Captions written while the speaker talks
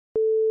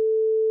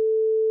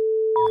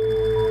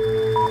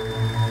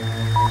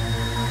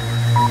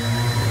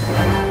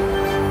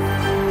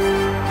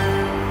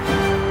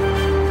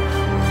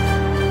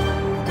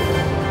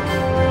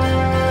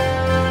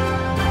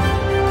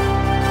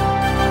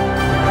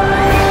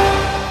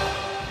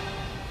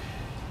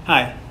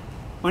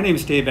My name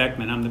is Dave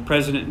Eckmann. I'm the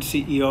President and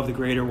CEO of the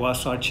Greater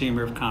Wausau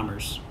Chamber of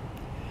Commerce.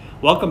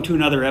 Welcome to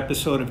another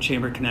episode of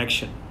Chamber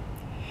Connection.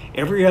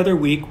 Every other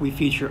week we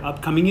feature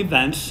upcoming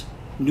events,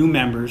 new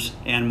members,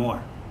 and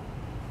more.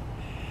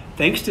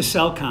 Thanks to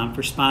Cellcom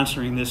for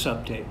sponsoring this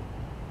update.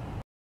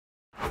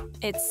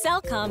 It's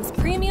Cellcom's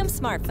Premium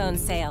Smartphone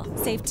Sale.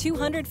 Save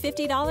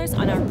 $250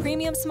 on our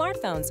premium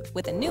smartphones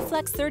with a new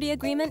Flex 30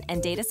 agreement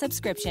and data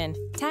subscription.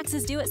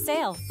 Taxes due at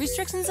sale.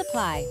 Restrictions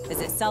apply.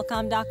 Visit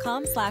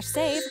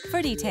cellcom.com/save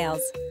for details.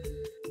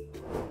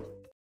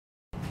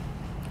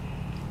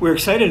 We're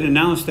excited to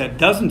announce that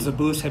dozens of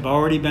booths have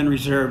already been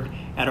reserved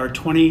at our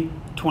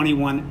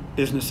 2021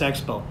 Business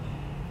Expo.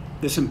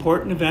 This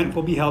important event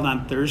will be held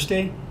on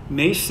Thursday,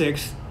 May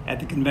 6th at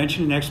the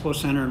Convention and Expo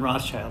Center in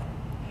Rothschild.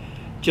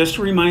 Just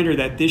a reminder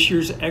that this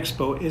year's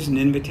Expo is an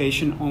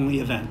invitation-only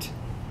event.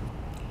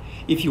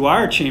 If you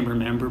are a Chamber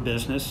member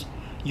business,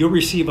 you'll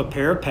receive a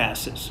pair of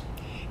passes.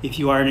 If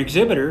you are an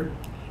exhibitor,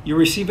 you'll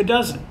receive a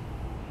dozen.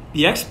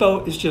 The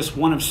Expo is just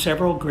one of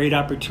several great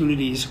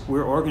opportunities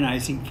we're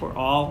organizing for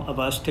all of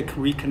us to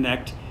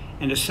reconnect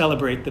and to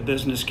celebrate the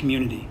business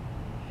community.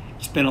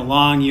 It's been a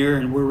long year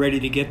and we're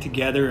ready to get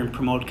together and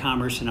promote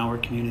commerce in our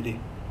community.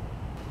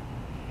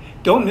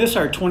 Don't miss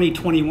our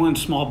 2021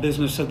 Small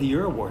Business of the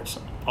Year Awards,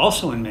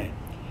 also in May.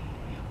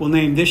 We'll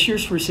name this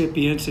year's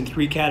recipients in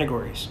 3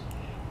 categories.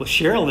 We'll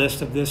share a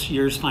list of this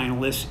year's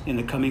finalists in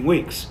the coming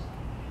weeks.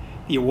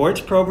 The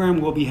awards program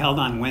will be held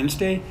on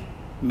Wednesday,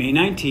 May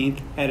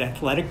 19th at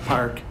Athletic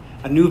Park,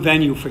 a new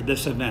venue for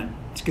this event.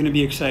 It's going to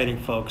be exciting,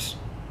 folks.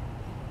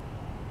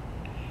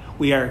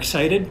 We are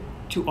excited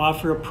to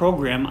offer a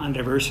program on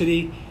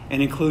diversity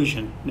and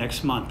inclusion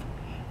next month.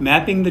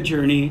 Mapping the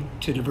Journey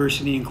to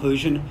Diversity and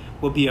Inclusion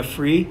will be a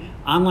free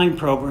online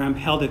program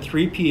held at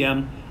 3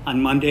 p.m. on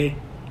Monday,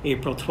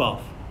 April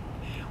 12th.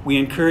 We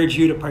encourage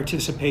you to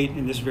participate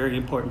in this very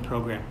important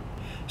program.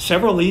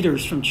 Several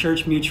leaders from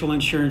Church Mutual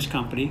Insurance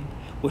Company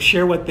will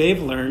share what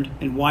they've learned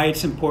and why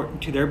it's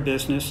important to their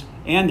business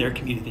and their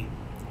community.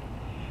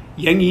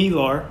 Yang Yi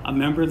Lor, a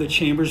member of the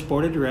Chamber's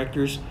Board of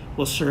Directors,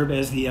 will serve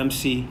as the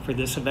MC for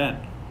this event.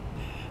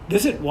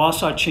 Visit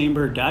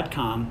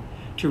wausauchamber.com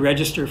to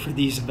register for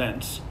these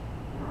events.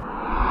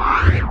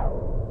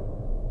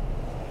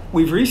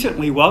 We've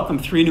recently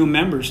welcomed 3 new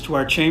members to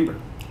our chamber.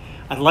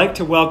 I'd like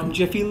to welcome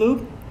Jiffy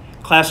Lube,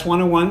 Class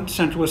 101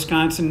 Central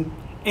Wisconsin,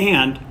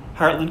 and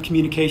Heartland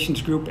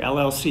Communications Group,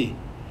 LLC.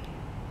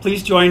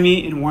 Please join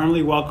me in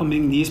warmly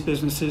welcoming these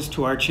businesses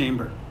to our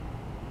chamber.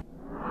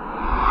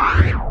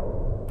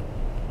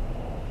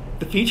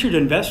 The featured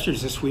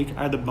investors this week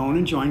are the Bone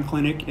and Joint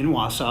Clinic in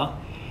Wausau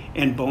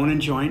and Bone and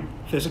Joint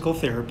Physical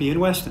Therapy in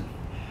Weston.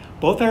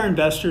 Both are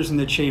investors in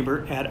the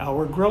chamber at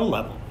our grow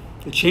level.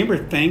 The chamber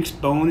thanks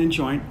Bone and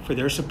Joint for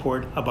their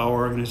support of our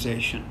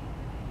organization.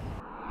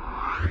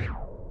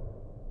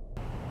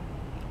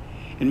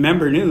 In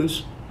member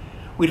news,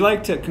 we'd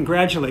like to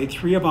congratulate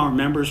 3 of our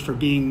members for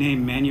being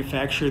named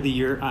Manufacturer of the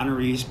Year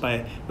honorees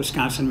by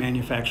Wisconsin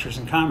Manufacturers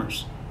and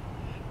Commerce.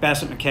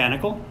 Bassett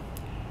Mechanical,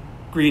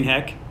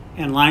 Greenheck,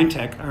 and Line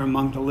Tech are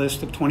among the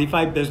list of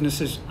 25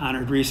 businesses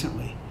honored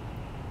recently.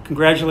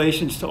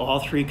 Congratulations to all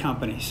 3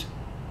 companies.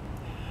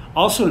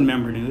 Also in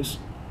member news,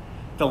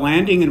 The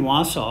Landing in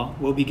Wausau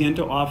will begin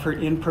to offer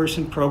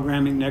in-person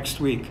programming next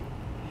week.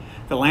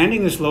 The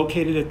Landing is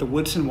located at the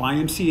Woodson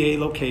YMCA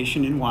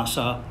location in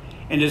Wausau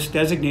and is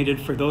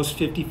designated for those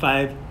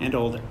 55 and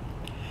older.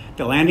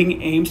 The Landing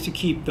aims to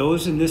keep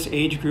those in this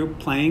age group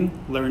playing,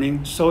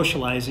 learning,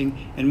 socializing,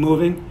 and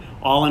moving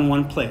all in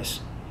one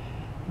place.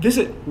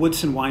 Visit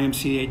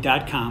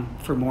woodsonymca.com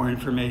for more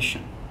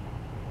information.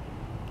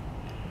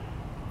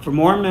 For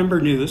more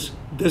member news,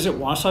 visit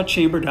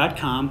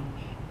wausauchamber.com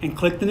and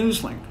click the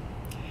news link.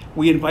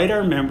 We invite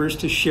our members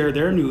to share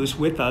their news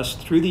with us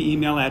through the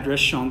email address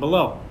shown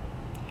below.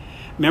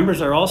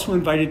 Members are also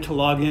invited to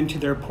log into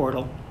their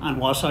portal on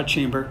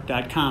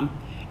wausauchamber.com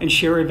and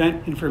share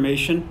event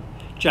information,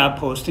 job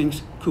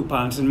postings,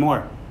 coupons, and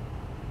more.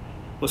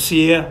 We'll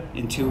see you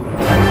in 2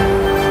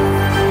 weeks.